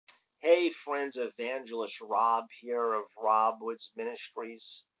Hey, friends, Evangelist Robb here of Robb Woods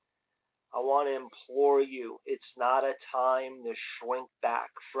Ministries. I want to implore you, it's not a time to shrink back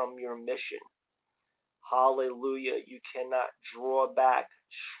from your mission. Hallelujah. You cannot draw back,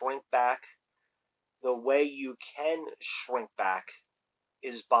 shrink back. The way you can shrink back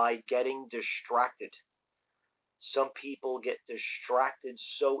is by getting distracted. Some people get distracted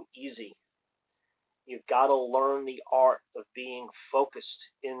so easy. You've got to learn the art of being focused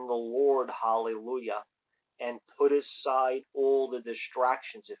in the Lord. Hallelujah. And put aside all the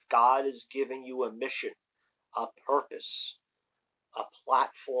distractions. If God has given you a mission, a purpose, a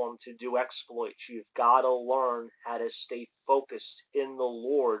platform to do exploits, you've got to learn how to stay focused in the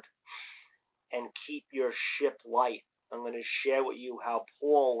Lord and keep your ship light. I'm going to share with you how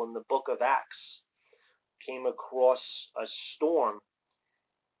Paul in the book of Acts came across a storm,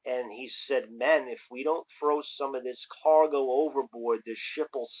 and he said, men, if we don't throw some of this cargo overboard, the ship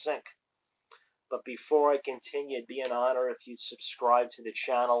will sink. But before I continue, it'd be an honor if you'd subscribe to the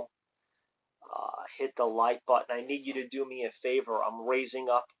channel, hit the like button. I need you to do me a favor. I'm raising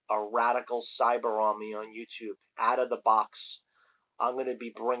up a radical cyber army on YouTube. Out of the box, I'm going to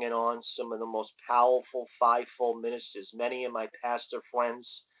be bringing on some of the most powerful fivefold ministers. Many of my pastor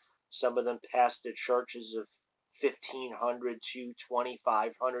friends, some of them pastor churches of 1,500 to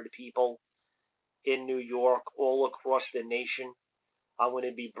 2,500 people in New York, all across the nation. I'm going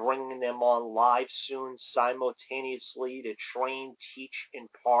to be bringing them on live soon, simultaneously, to train, teach,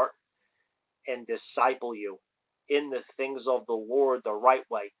 impart, and disciple you in the things of the Lord the right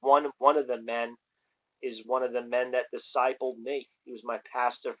way. One of the men is one of the men that discipled me. He was my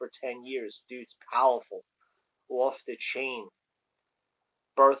pastor for 10 years. Dude's powerful, off the chain.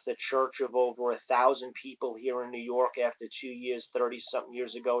 Birthed a church of over 1,000 people here in New York after 2 years, 30-something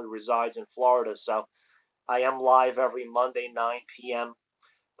years ago. He resides in Florida, so I am live every Monday, 9 p.m.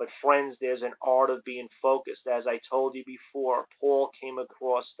 But friends, there's an art of being focused. As I told you before, Paul came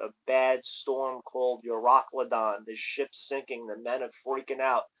across a bad storm called Euroclydon. The ship's sinking. The men are freaking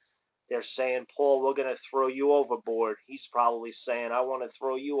out. They're saying, Paul, we're going to throw you overboard. He's probably saying, I want to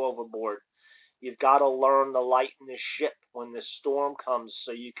throw you overboard. You've got to learn to lighten the ship when the storm comes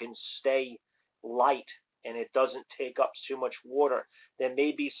so you can stay light and it doesn't take up too much water. There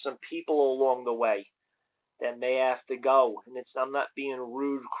may be some people along the way that may have to go. And I'm not being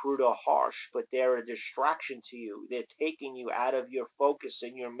rude, crude, or harsh, but they're a distraction to you. They're taking you out of your focus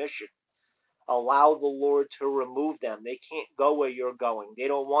and your mission. Allow the Lord to remove them. They can't go where you're going. They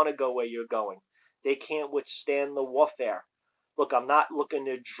don't want to go where you're going. They can't withstand the warfare. Look, I'm not looking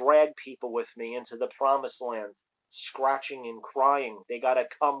to drag people with me into the promised land, scratching and crying. They got to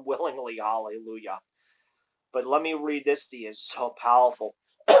come willingly, hallelujah. But let me read this to you. It's so powerful.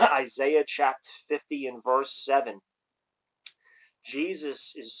 Isaiah chapter 50 and verse 7.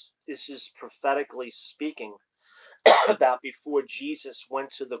 This is prophetically speaking about before Jesus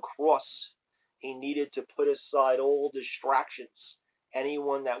went to the cross. He needed to put aside all distractions.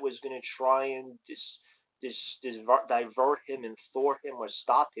 Anyone that was going to try and divert him and thwart him or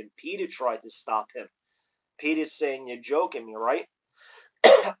stop him. Peter tried to stop him. Peter's saying, you're joking me, right?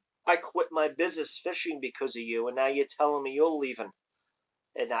 I quit my business fishing because of you, and now you're telling me you're leaving.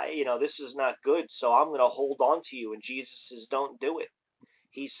 And this is not good, so I'm going to hold on to you. And Jesus says, don't do it.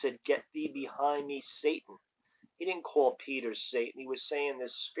 He said, get thee behind me, Satan. He didn't call Peter Satan. He was saying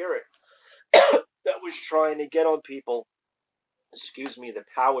this spirit that was trying to get on people, the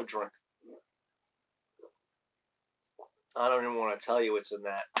power drink. I don't even want to tell you what's in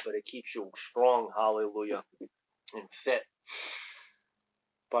that, but it keeps you strong, hallelujah, and fit.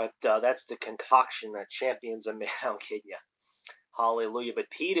 But that's the concoction that champions are made. I'm kidding you. Hallelujah. But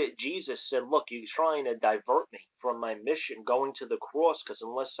Jesus said, look, you're trying to divert me from my mission going to the cross, because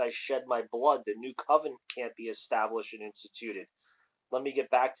unless I shed my blood, the new covenant can't be established and instituted. Let me get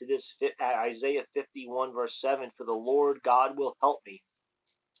back to this. Isaiah 51 verse 7, for the Lord God will help me.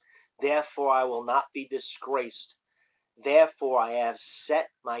 Therefore I will not be disgraced. Therefore I have set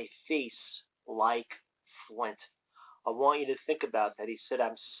my face like flint. I want you to think about that. He said,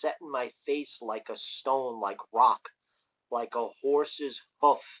 I'm setting my face like a stone, like rock, like a horse's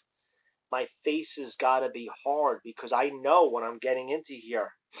hoof. My face has got to be hard because I know when I'm getting into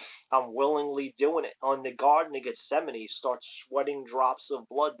here, I'm willingly doing it. On the Garden of Gethsemane, he starts sweating drops of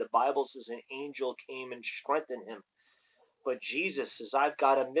blood. The Bible says an angel came and strengthened him. But Jesus says, I've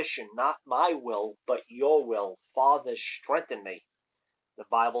got a mission, not my will, but your will. Father, strengthen me. The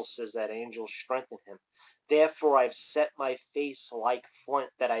Bible says that angel strengthened him. Therefore, I've set my face like flint,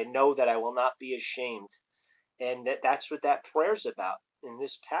 that I know that I will not be ashamed. And that's what that prayer's about in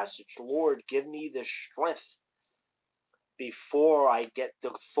this passage. Lord, give me the strength, before I get the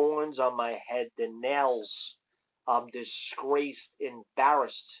thorns on my head, the nails, I'm disgraced,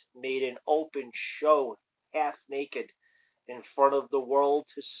 embarrassed, made an open show, half naked, in front of the world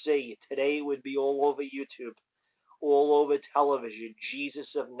to see. Today it would be all over YouTube, all over television.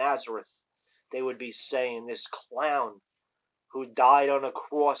 Jesus of Nazareth. They would be saying, this clown who died on a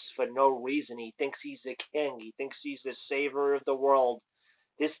cross for no reason. He thinks he's the king. He thinks he's the savior of the world.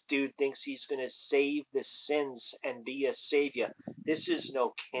 This dude thinks he's going to save the sins and be a savior. This is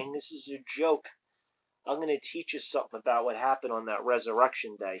no king. This is a joke. I'm going to teach you something about what happened on that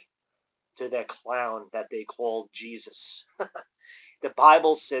resurrection day to that clown that they called Jesus. The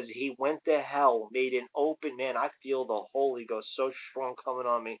Bible says he went to hell, made an open man. I feel the Holy Ghost so strong coming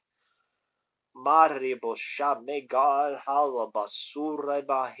on me. May God halabasura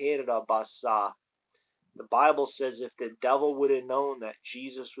bahira basa. The Bible says if the devil would have known that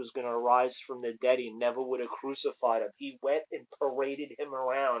Jesus was going to rise from the dead, he never would have crucified him. He went and paraded him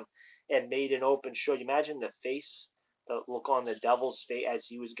around and made an open show. You imagine the face, the look on the devil's face as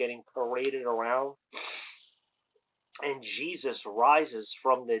he was getting paraded around. And Jesus rises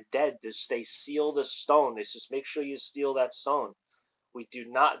from the dead. They seal the stone. They says, make sure you steal that stone. We do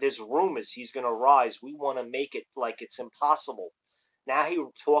not, there's rumors he's going to rise. We want to make it like it's impossible. Now he's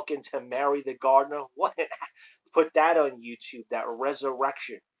talking to Mary the gardener. What? Put that on YouTube, that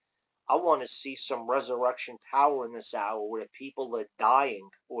resurrection. I want to see some resurrection power in this hour where people are dying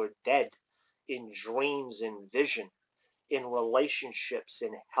or dead in dreams, in vision, in relationships,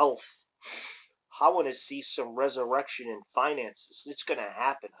 in health. I want to see some resurrection in finances. It's going to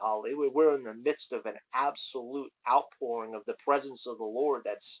happen, Holly. We're in the midst of an absolute outpouring of the presence of the Lord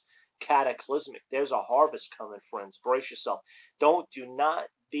that's cataclysmic. There's a harvest coming, friends. Brace yourself. Do not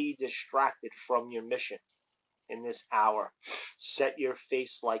be distracted from your mission in this hour. Set your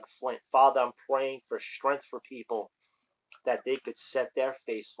face like flint. Father, I'm praying for strength for people that they could set their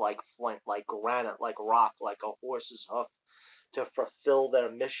face like flint, like granite, like rock, like a horse's hoof, to fulfill their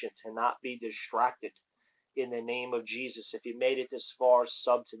mission, to not be distracted. In the name of Jesus. If you made it this far,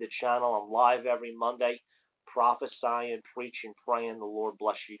 sub to the channel. I'm live every Monday, prophesying, preaching, praying. The Lord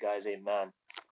bless you guys. Amen.